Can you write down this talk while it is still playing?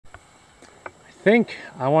think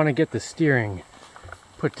I want to get the steering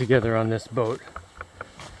put together on this boat.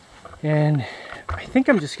 And I think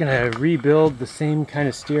I'm just going to rebuild the same kind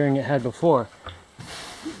of steering it had before,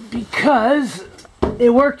 because it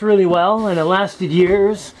worked really well and it lasted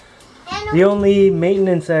years. The only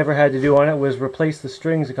maintenance I ever had to do on it was replace the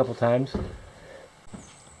strings a couple times.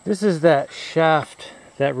 This is that shaft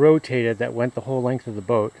that rotated that went the whole length of the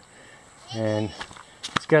boat, and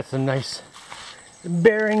it's got some nice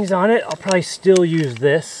bearings on it. I'll probably still use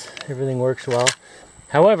this. Everything works well.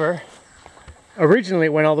 However, originally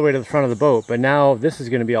it went all the way to the front of the boat, but now this is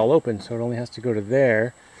going to be all open, so it only has to go to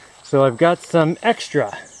there. So I've got some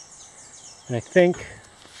extra, and I think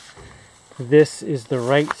this is the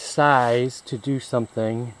right size to do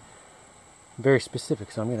something very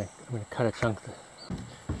specific. So I'm gonna cut a chunk.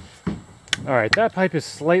 All right, that pipe is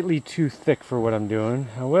slightly too thick for what I'm doing.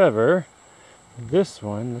 However, this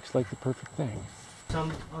one looks like the perfect thing.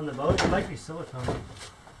 Some on the boat, it might be silicone.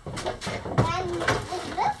 And is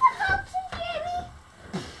this an option, Jaimie?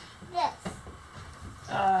 Yes.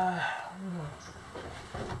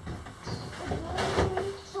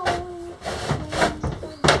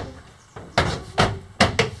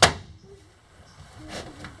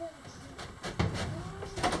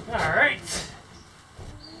 All right.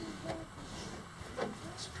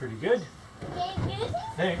 That's pretty good. Do you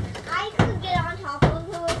think I could get on top of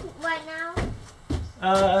it right now?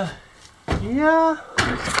 Yeah.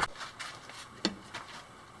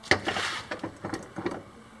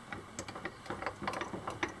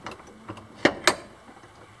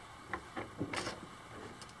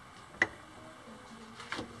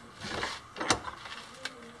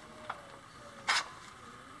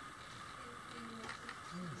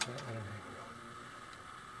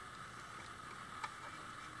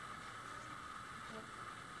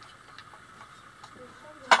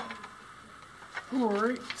 All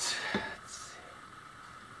right.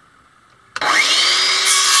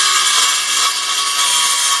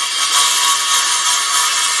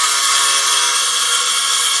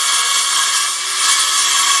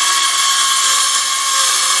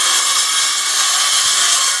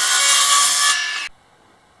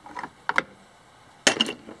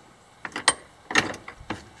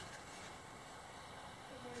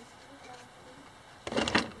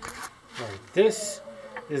 This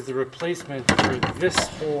is the replacement for this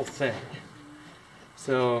whole thing.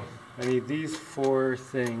 So I need these 4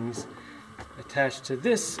 things attached to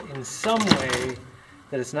this in some way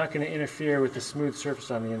that it's not going to interfere with the smooth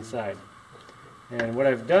surface on the inside. And what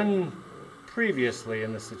I've done previously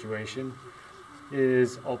in this situation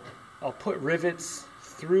is I'll put rivets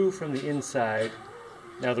through from the inside.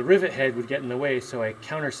 Now the rivet head would get in the way, so I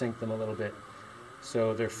countersink them a little bit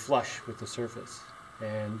so they're flush with the surface.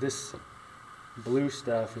 And this blue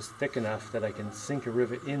stuff is thick enough that I can sink a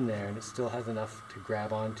rivet in there and it still has enough to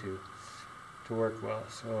grab onto to work well.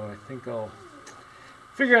 So I think I'll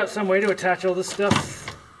figure out some way to attach all this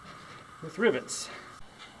stuff with rivets.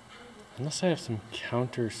 Unless I have some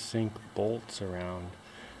countersink bolts around,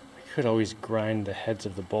 I could always grind the heads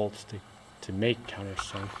of the bolts to make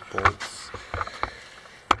countersink bolts.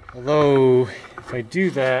 Although, if I do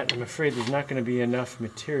that, I'm afraid there's not going to be enough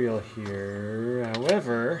material here.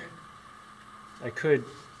 However, I could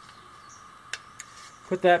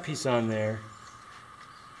put that piece on there,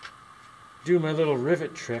 do my little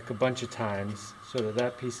rivet trick a bunch of times so that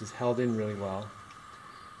that piece is held in really well.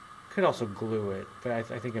 Could also glue it, but I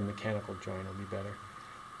think a mechanical joint will be better.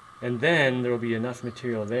 And then there will be enough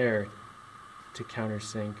material there to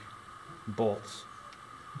countersink bolts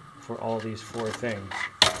for all these 4 things.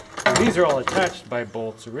 And these are all attached by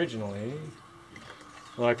bolts originally.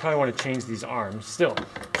 Well, I probably want to change these arms. Still,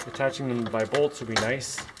 attaching them by bolts would be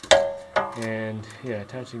nice. And yeah,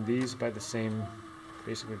 attaching these by the same,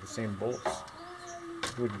 basically the same bolts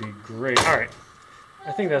would be great. All right,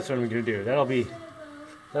 I think that's what I'm going to do. That'll be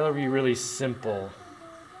really simple,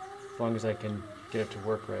 as long as I can get it to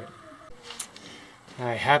work right.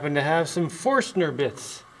 I happen to have some Forstner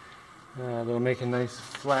bits that'll make a nice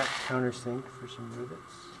flat countersink for some rivets.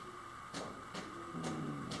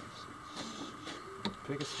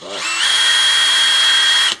 Pick a spot.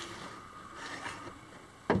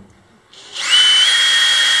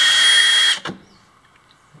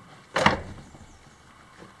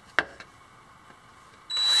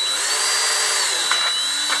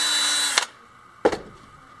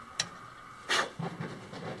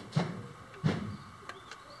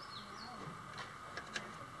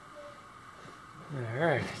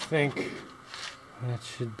 Alright, I think that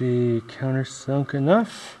should be countersunk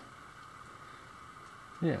enough.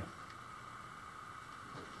 Yeah.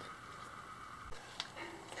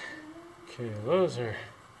 Okay, those are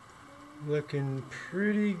Looking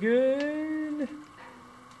pretty good.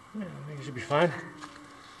 Yeah, I think it should be fine.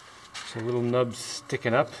 Some little nubs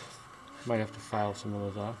sticking up. Might have to file some of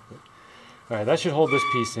those off. But. Alright, that should hold this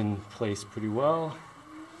piece in place pretty well.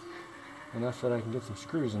 Enough that I can get some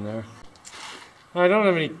screws in there. I don't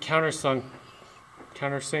have any countersink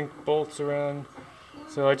bolts around,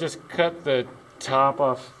 so I just cut the top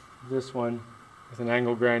off this one with an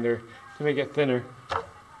angle grinder to make it thinner,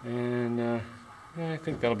 and yeah, I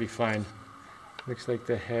think that'll be fine. Looks like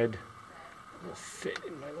the head will fit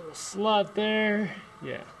in my little slot there.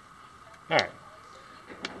 Yeah. Alright.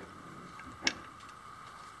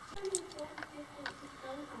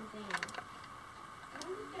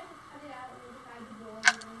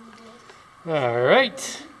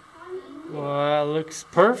 Alright. Well, that looks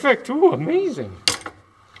perfect. Ooh, amazing.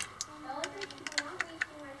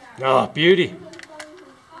 Oh, beauty.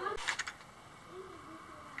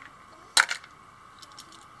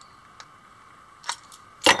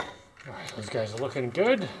 Alright, those guys are looking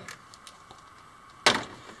good.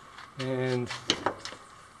 And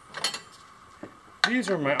these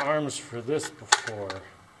were my arms for this before.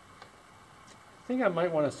 I think I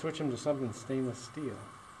might want to switch them to something stainless steel.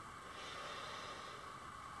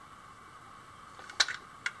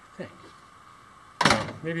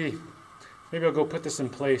 Maybe I'll go put this in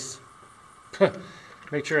place.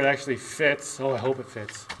 Make sure it actually fits. Oh, I hope it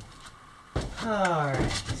fits.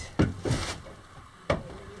 Alright.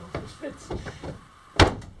 It fits.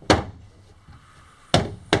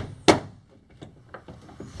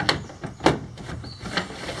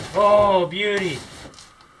 Oh, beauty.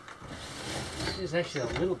 It is actually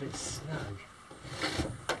a little bit snug.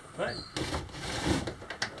 But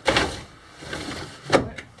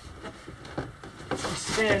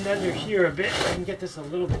stand under here a bit, I can get this a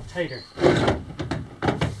little bit tighter. It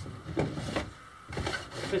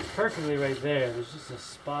fits perfectly right there. There's just a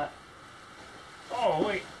spot. Oh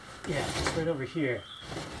wait, yeah, it's right over here.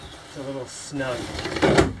 It's a little snug.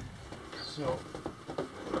 So,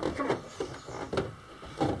 come on.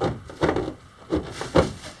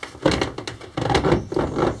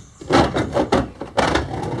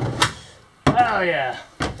 Oh yeah,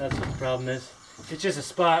 that's what the problem is. It's just a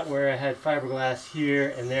spot where I had fiberglass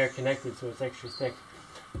here and there connected, so it's extra thick.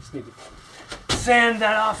 Just need to sand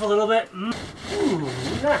that off a little bit. Ooh,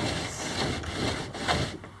 nice. A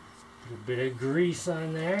little bit of grease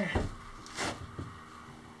on there.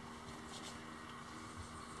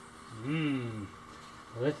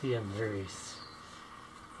 Lithium grease.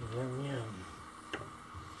 Yum yum.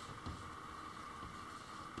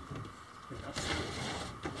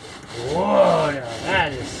 Whoa, now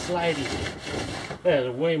that is slidey. That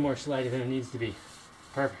is way more slidey than it needs to be.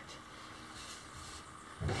 Perfect.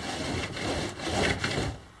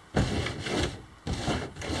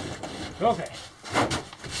 Okay.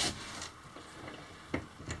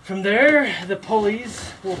 From there, the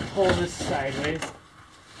pulleys will pull this sideways.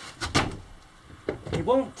 It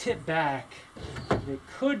won't tip back. It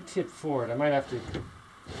could tip forward. I might have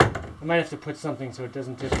to put something so it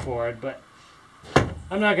doesn't tip forward, but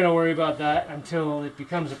I'm not going to worry about that until it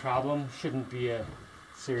becomes a problem. Shouldn't be a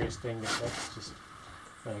serious thing to fix. Just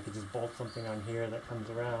I could just bolt something on here that comes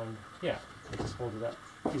around. Yeah, just hold it up.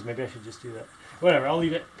 Geez, maybe I should just do that. Whatever, I'll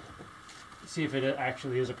leave it. See if it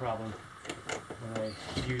actually is a problem when I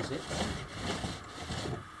use it.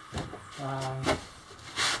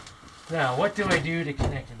 Now, what do I do to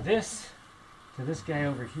connect this to this guy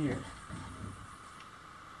over here?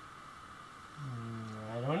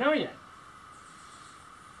 I don't know yet.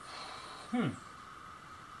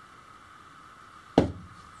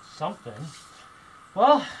 Something.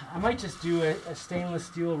 Well, I might just do a stainless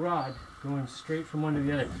steel rod going straight from one to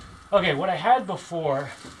the other. Okay, what I had before,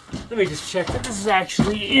 let me just check that this is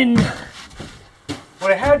actually in.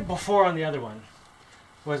 What I had before on the other one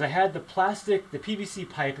was I had the PVC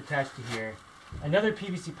pipe attached to here, another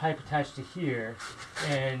PVC pipe attached to here,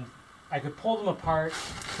 and I could pull them apart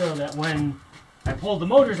so that when I pulled the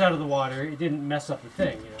motors out of the water, it didn't mess up the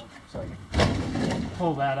thing, you know. So I can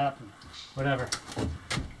pull that up and whatever.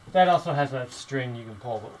 That also has a string you can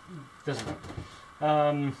pull, but it doesn't work.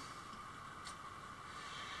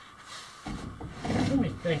 Let me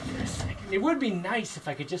think for a second. It would be nice if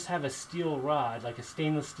I could just have a steel rod, like a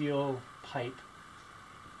stainless steel pipe,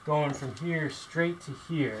 going from here straight to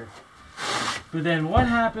here. But then what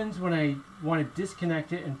happens when I want to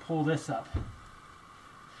disconnect it and pull this up?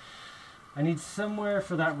 I need somewhere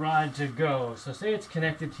for that rod to go. So say it's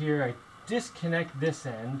connected here, I disconnect this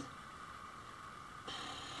end.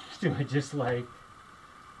 Do I just like,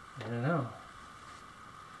 I don't know.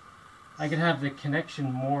 I could have the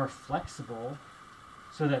connection more flexible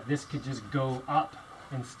so that this could just go up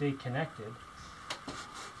and stay connected.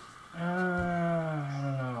 I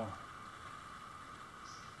don't know.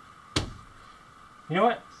 You know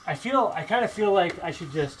what? I kind of feel like I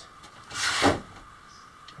should just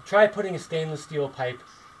try putting a stainless steel pipe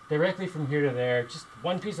directly from here to there. Just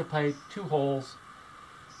one piece of pipe, 2 holes.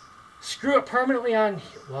 Screw it permanently on.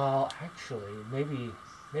 Well, actually, maybe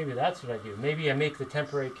that's what I do. Maybe I make the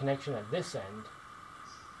temporary connection at this end.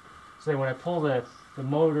 So that when I pull the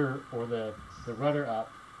motor or the rudder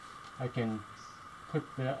up, I can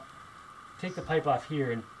take the pipe off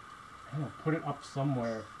here and put it up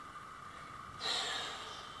somewhere.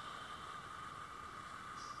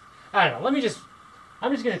 I don't know.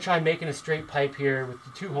 I'm just going to try making a straight pipe here with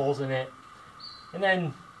the 2 holes in it. And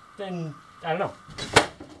then I don't know.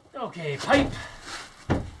 Okay, pipe.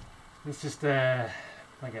 It's just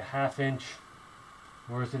like a 1/2 inch,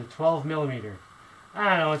 or is it a 12 millimeter? I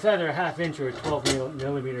don't know. It's either a 1/2 inch or a 12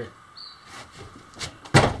 millimeter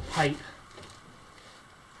pipe.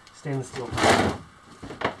 Stainless steel pipe.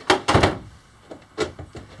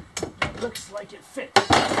 Looks like it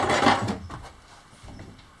fits.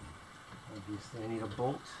 Obviously, I need a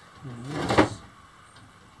bolt.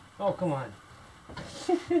 Oh, come on.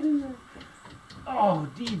 Oh,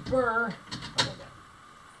 deburr.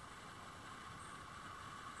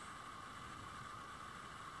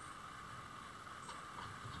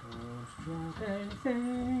 Don't drop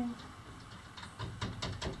anything.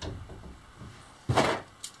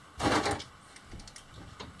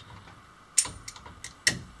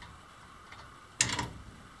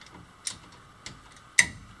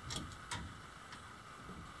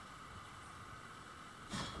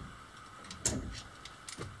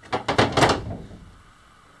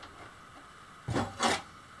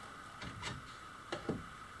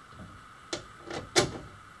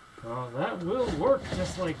 Well, that will work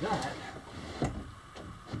just like that.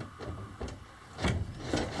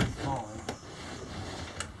 Falling.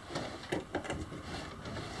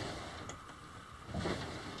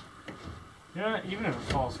 Yeah, even if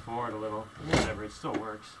it falls forward a little, whatever, it still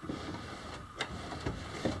works.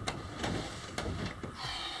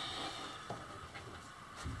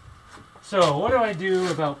 So, what do I do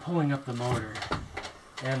about pulling up the motor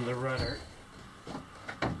and the rudder?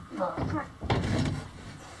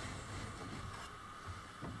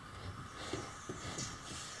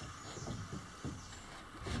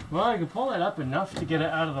 Well, I can pull it up enough to get it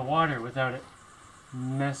out of the water without it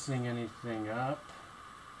messing anything up.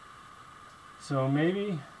 So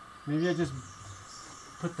maybe I just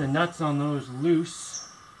put the nuts on those loose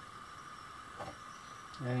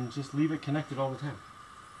and just leave it connected all the time.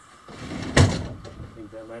 I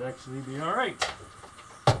think that might actually be all right.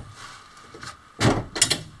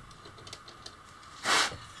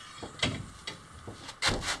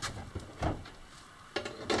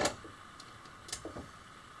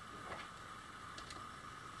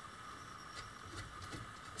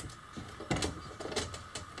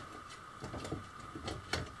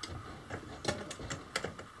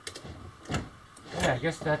 Yeah, I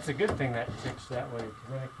guess that's a good thing that tips that way, because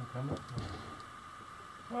then it can come up.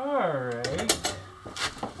 Alright.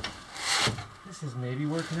 This is maybe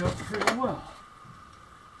working out pretty well.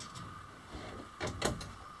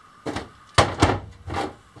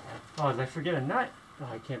 Oh, did I forget a nut? Oh,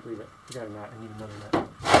 I can't believe it. I forgot a nut. I need another nut.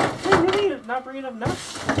 Did I really not bring enough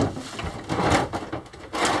nuts?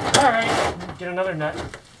 Alright, get another nut.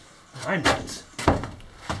 9 nuts.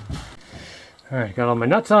 Alright, got all my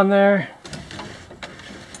nuts on there.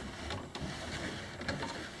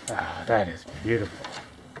 Ah, that is beautiful.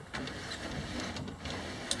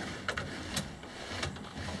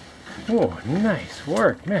 Oh, nice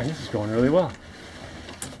work. Man, this is going really well.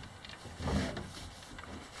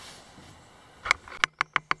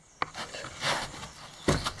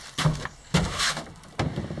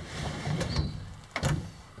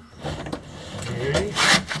 Okay.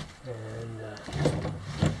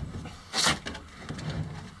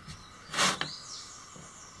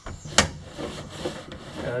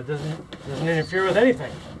 And it doesn't interfere with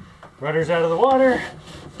anything. Rudder's out of the water.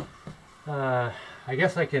 I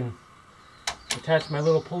guess I can attach my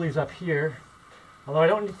little pulleys up here, although I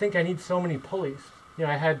don't think I need so many pulleys. You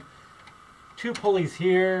know, I had 2 pulleys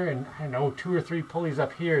here and I don't know, 2 or 3 pulleys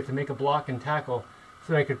up here to make a block and tackle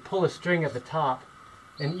so that I could pull a string at the top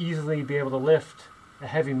and easily be able to lift a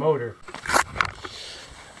heavy motor.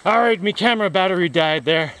 Alright, my camera battery died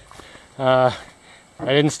there. I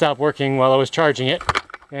didn't stop working while I was charging it,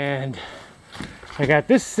 and I got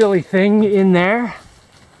this silly thing in there.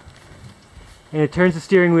 And it turns the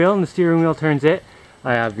steering wheel, and the steering wheel turns it.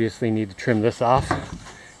 I obviously need to trim this off.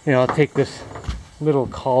 You know, I'll take this little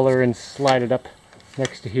collar and slide it up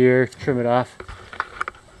next to here, trim it off.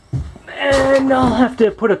 And I'll have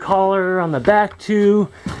to put a collar on the back too,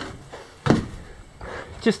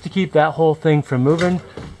 just to keep that whole thing from moving.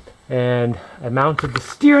 And I mounted the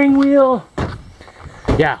steering wheel.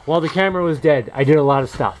 Yeah, while the camera was dead, I did a lot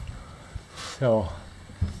of stuff. So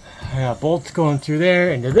I got bolts going through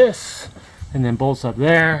there into this, and then bolts up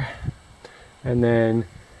there. And then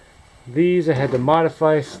these I had to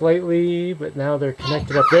modify slightly, but now they're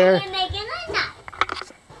connected up there.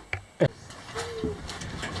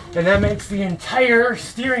 And that makes the entire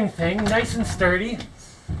steering thing nice and sturdy.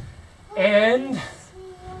 And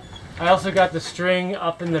I also got the string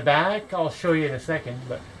up in the back. I'll show you in a second,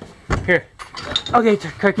 but here. Okay,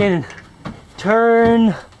 Kirkin,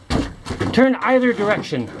 turn either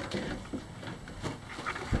direction.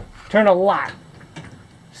 Turn a lot.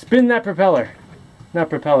 Spin that propeller. Not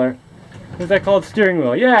propeller. What's that called? Steering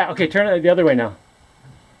wheel. Yeah, okay, turn it the other way now.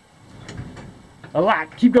 A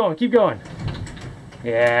lot. Keep going, keep going.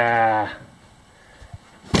 Yeah.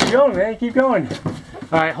 Keep going, man, keep going.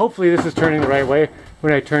 Alright, hopefully this is turning the right way.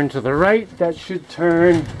 When I turn to the right, that should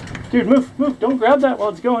turn. Dude, move, move. Don't grab that while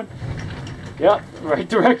it's going. Yep, right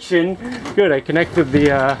direction. Good, I connected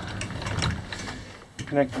the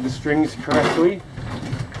strings correctly.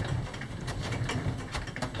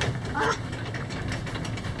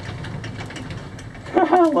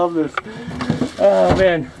 I love this. Oh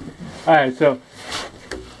man. Alright, so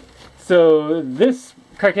this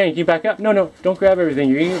car can you back up? No, don't grab everything.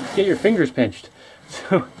 You're gonna get your fingers pinched.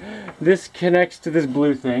 So this connects to this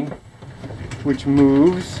blue thing, which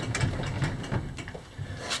moves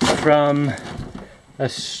from a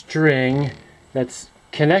string that's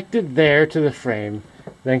connected there to the frame,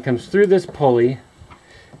 then comes through this pulley,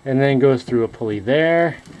 and then goes through a pulley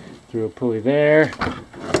there, through a pulley there,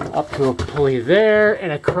 up to a pulley there,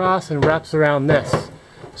 and across and wraps around this,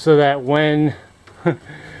 so that when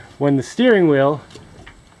the steering wheel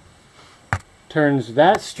turns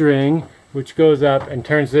that string, which goes up and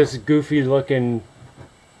turns this goofy looking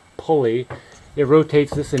pulley, it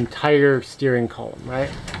rotates this entire steering column, right?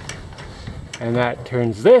 And that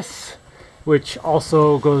turns this, which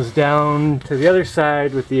also goes down to the other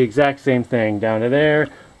side with the exact same thing, down to there,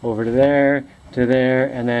 over to there,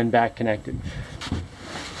 and then back connected.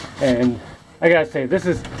 And I gotta say, this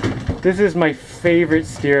is my favorite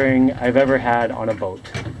steering I've ever had on a boat.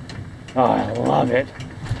 Oh, I love it.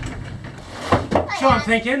 So I'm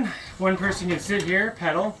thinking one person can sit here,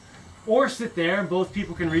 pedal, or sit there, and both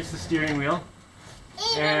people can reach the steering wheel.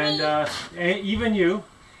 And even you.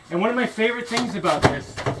 And one of my favorite things about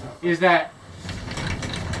this is that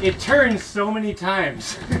it turns so many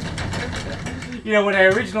times. You know, when I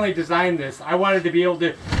originally designed this, I wanted to be able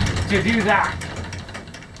to do that.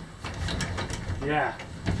 Yeah.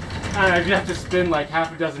 I'd have to spin like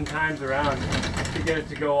half a dozen times around to get it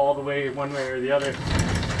to go all the way one way or the other.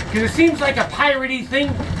 Because it seems like a piratey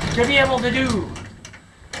thing to be able to do.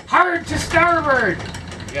 Hard to starboard!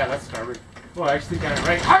 Yeah, that's starboard. Well, I actually got it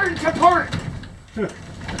right. Hard to port!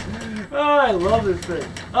 Oh, I love this thing.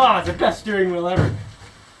 Oh, it's the best steering wheel ever.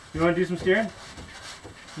 You want to do some steering?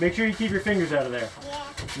 Make sure you keep your fingers out of there. Yeah.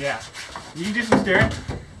 Yeah. You can do some steering.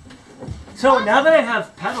 So now that I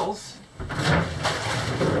have pedals,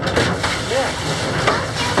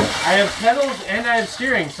 I have pedals and I have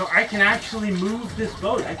steering, so I can actually move this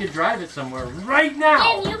boat. I could drive it somewhere right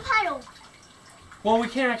now. And you pedal. Well, we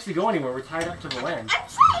can't actually go anywhere. We're tied up to the land. I'm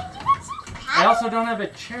saying you got some pedals. I also don't have a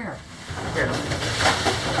chair. Here.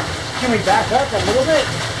 Can we back up a little bit?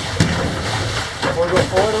 Or go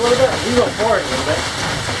forward a little bit? We go forward a little bit.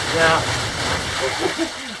 Yeah.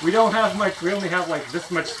 We don't have much. We only have like this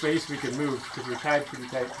much space we can move because we're tied pretty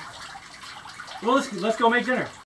tight. Well, let's go make dinner.